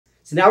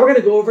So now we're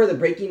going to go over the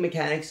breaking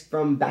mechanics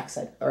from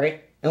backside, all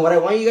right? And what I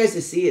want you guys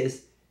to see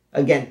is,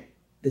 again,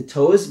 the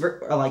toes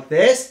are like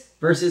this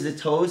versus the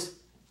toes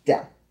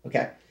down,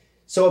 okay?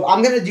 So if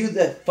I'm going to do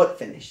the foot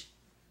finish,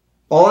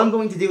 all I'm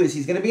going to do is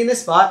he's going to be in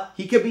this spot.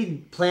 He could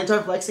be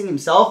plantar flexing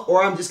himself,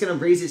 or I'm just going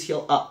to raise his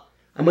heel up.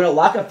 I'm going to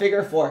lock a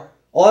figure 4.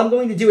 All I'm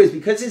going to do is,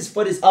 because his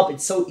foot is up,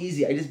 it's so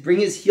easy. I just bring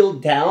his heel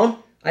down.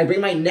 I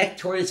bring my neck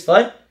toward his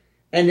foot,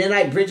 and then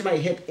I bridge my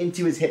hip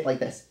into his hip like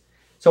this.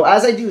 So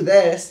as I do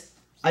this,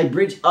 I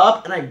bridge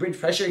up and I bridge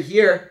pressure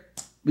here.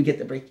 We get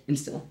the break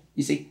instantly.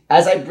 You see,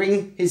 as I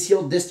bring his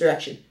heel this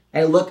direction,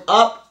 I look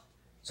up.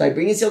 So I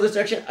bring his heel this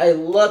direction. I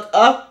look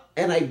up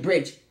and I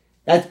bridge.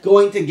 That's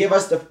going to give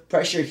us the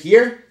pressure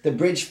here, the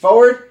bridge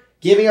forward,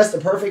 giving us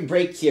the perfect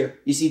break here.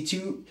 You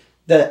see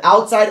the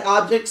outside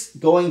objects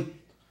going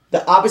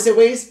the opposite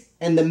ways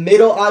and the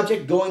middle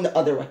object going the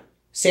other way.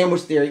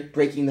 Sandwich theory,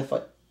 breaking the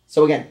foot.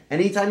 So again,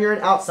 anytime you're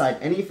an outside,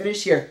 any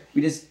finish here,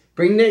 we just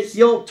bring the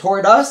heel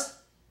toward us,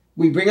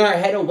 we bring our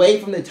head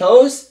away from the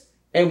toes,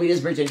 and we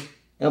just bridge in,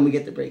 and we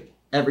get the break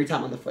every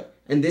time on the foot.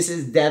 And this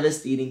is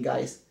devastating,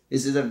 guys.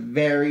 This is a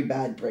very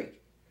bad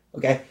break.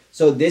 Okay,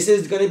 so this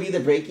is going to be the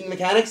breaking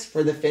mechanics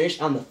for the finish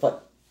on the foot.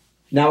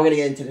 Now we're going to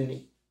get into the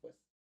knee.